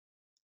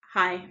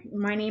Hi,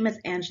 my name is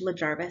Angela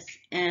Jarvis,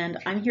 and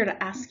I'm here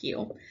to ask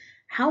you,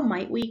 how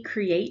might we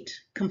create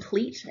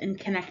complete and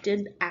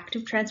connected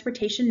active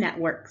transportation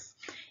networks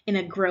in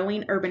a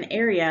growing urban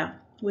area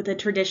with a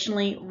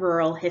traditionally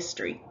rural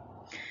history?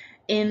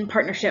 In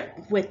partnership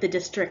with the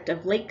District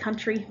of Lake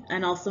Country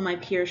and also my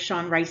peers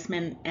Sean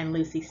Reisman and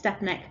Lucie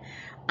Stepanik,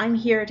 I'm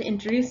here to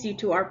introduce you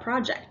to our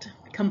project,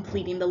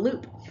 Completing the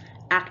Loop,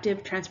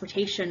 Active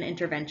Transportation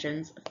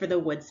Interventions for the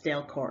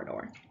Woodsdale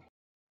Corridor.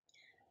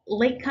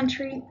 Lake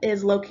Country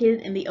is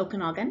located in the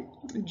Okanagan,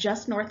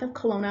 just north of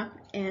Kelowna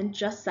and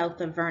just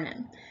south of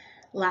Vernon.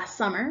 Last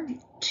summer,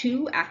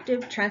 two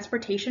active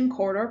transportation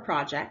corridor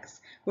projects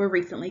were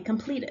recently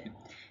completed.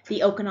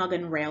 The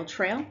Okanagan Rail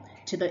Trail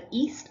to the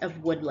east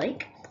of Wood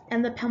Lake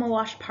and the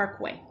Pemawash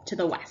Parkway to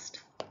the west.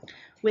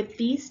 With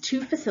these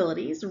two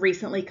facilities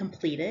recently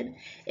completed,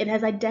 it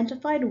has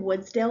identified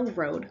Woodsdale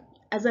Road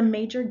as a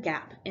major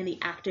gap in the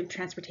active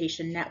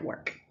transportation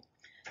network.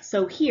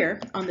 So here,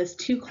 on this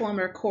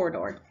 2-kilometer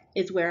corridor,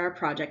 is where our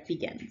project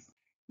begins.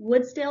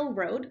 Woodsdale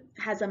Road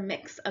has a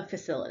mix of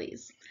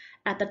facilities.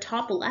 At the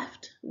top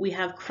left, we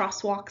have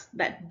crosswalks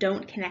that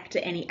don't connect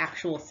to any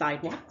actual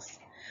sidewalks.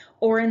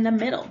 Or in the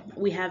middle,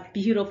 we have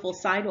beautiful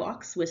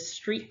sidewalks with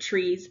street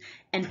trees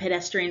and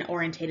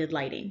pedestrian-oriented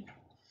lighting.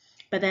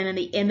 But then in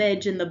the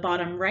image in the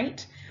bottom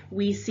right,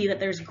 we see that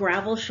there's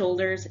gravel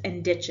shoulders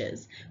and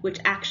ditches, which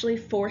actually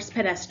force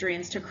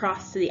pedestrians to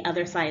cross to the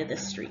other side of the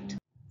street.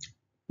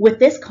 With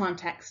this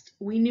context,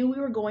 we knew we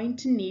were going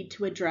to need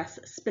to address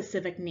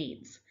specific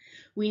needs.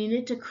 We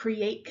needed to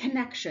create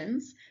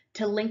connections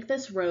to link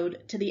this road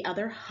to the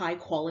other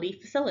high-quality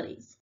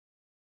facilities.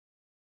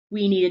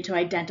 We needed to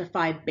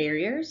identify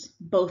barriers,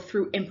 both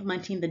through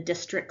implementing the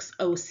district's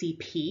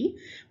OCP,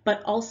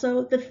 but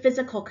also the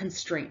physical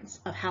constraints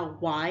of how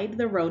wide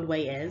the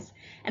roadway is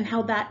and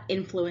how that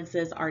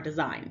influences our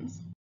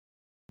designs.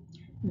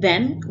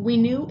 Then we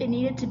knew it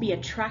needed to be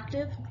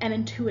attractive and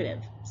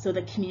intuitive so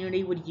the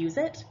community would use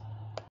it.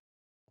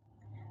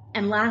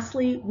 And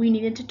lastly, we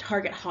needed to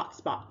target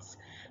hotspots,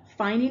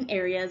 finding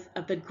areas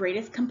of the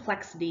greatest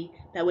complexity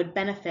that would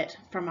benefit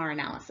from our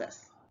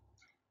analysis.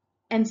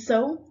 And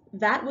so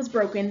that was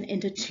broken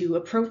into two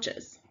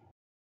approaches.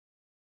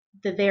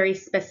 The very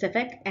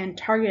specific and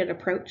targeted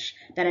approach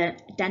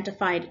that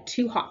identified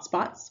two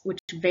hotspots, which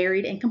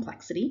varied in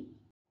complexity.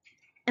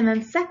 And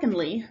then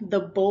secondly, the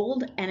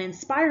bold and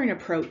inspiring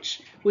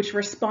approach, which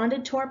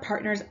responded to our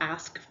partners'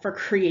 ask for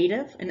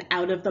creative and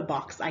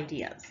out-of-the-box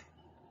ideas.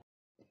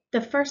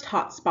 The first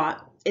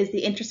hotspot is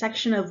the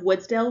intersection of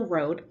Woodsdale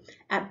Road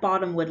at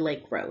Bottomwood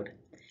Lake Road.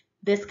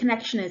 This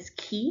connection is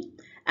key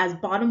as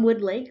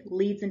Bottomwood Lake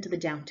leads into the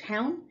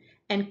downtown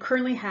and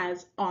currently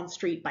has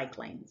on-street bike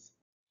lanes.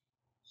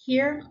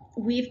 Here,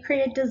 we've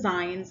created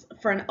designs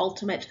for an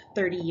ultimate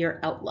 30-year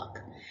outlook.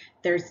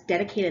 There's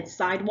dedicated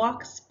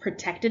sidewalks,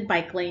 protected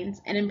bike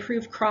lanes, and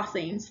improved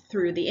crossings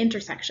through the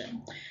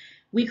intersection.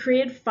 We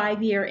created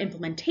 5-year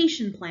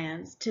implementation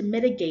plans to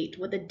mitigate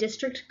what the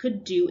district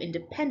could do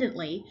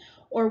independently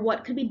or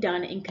what could be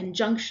done in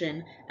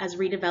conjunction as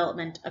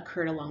redevelopment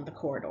occurred along the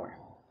corridor.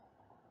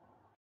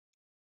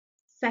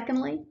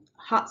 Secondly,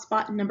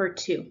 hotspot number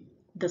 2,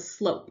 the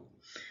slope.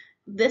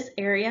 This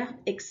area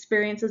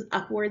experiences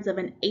upwards of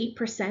an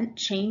 8%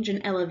 change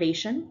in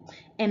elevation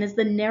and is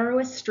the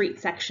narrowest street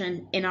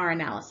section in our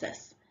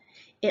analysis.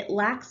 It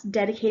lacks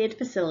dedicated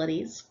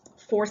facilities,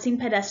 forcing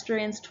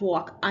pedestrians to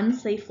walk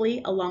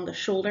unsafely along the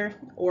shoulder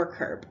or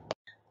curb.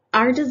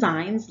 Our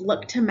designs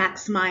look to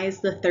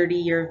maximize the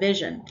 30-year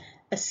vision,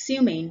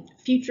 assuming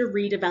future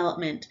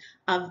redevelopment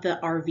of the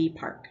RV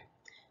park.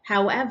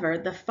 However,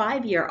 the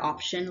 5-year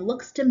option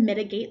looks to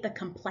mitigate the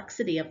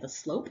complexity of the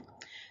slope,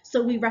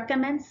 so we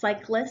recommend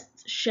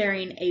cyclists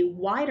sharing a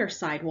wider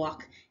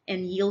sidewalk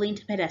and yielding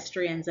to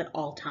pedestrians at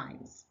all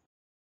times.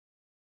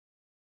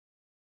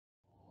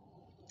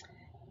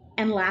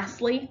 And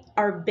lastly,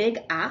 our big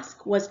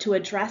ask was to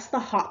address the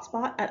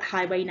hotspot at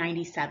Highway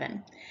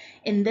 97.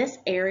 In this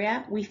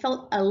area, we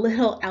felt a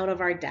little out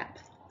of our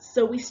depth,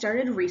 so we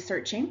started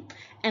researching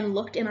and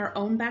looked in our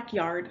own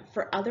backyard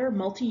for other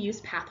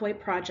multi-use pathway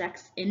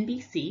projects in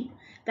BC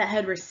that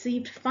had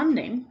received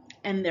funding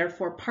and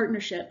therefore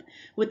partnership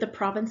with the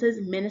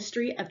province's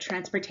Ministry of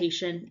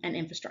Transportation and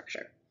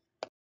Infrastructure.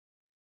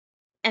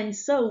 And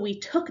so we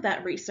took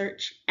that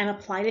research and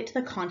applied it to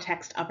the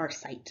context of our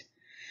site.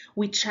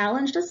 We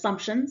challenged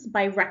assumptions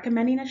by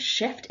recommending a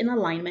shift in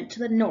alignment to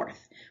the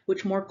north,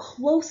 which more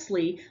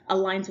closely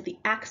aligns with the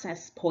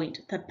access point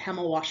to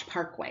Pemawash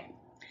Parkway.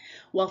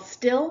 While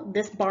still,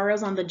 this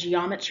borrows on the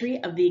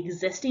geometry of the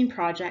existing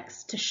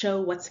projects to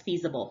show what's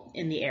feasible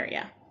in the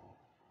area.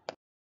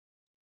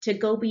 To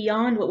go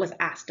beyond what was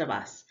asked of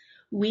us,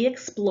 we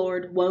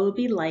explored what it would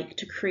be like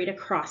to create a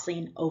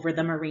crossing over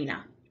the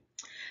marina.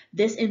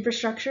 This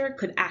infrastructure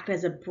could act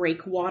as a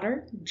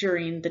breakwater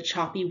during the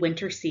choppy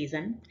winter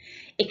season.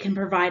 It can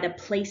provide a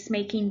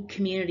placemaking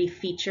community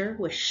feature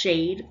with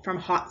shade from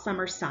hot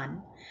summer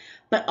sun,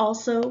 but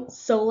also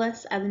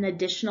solace as an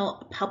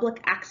additional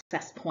public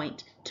access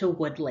point to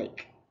Wood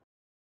Lake.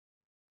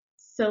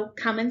 So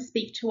come and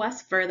speak to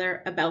us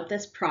further about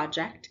this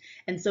project,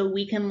 and so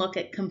we can look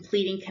at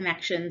completing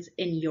connections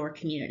in your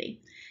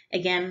community.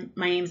 Again,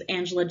 my name is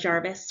Angela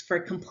Jarvis for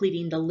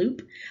Completing the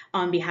Loop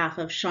on behalf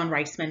of Sean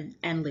Reisman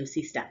and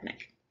Lucie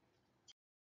Stepanik.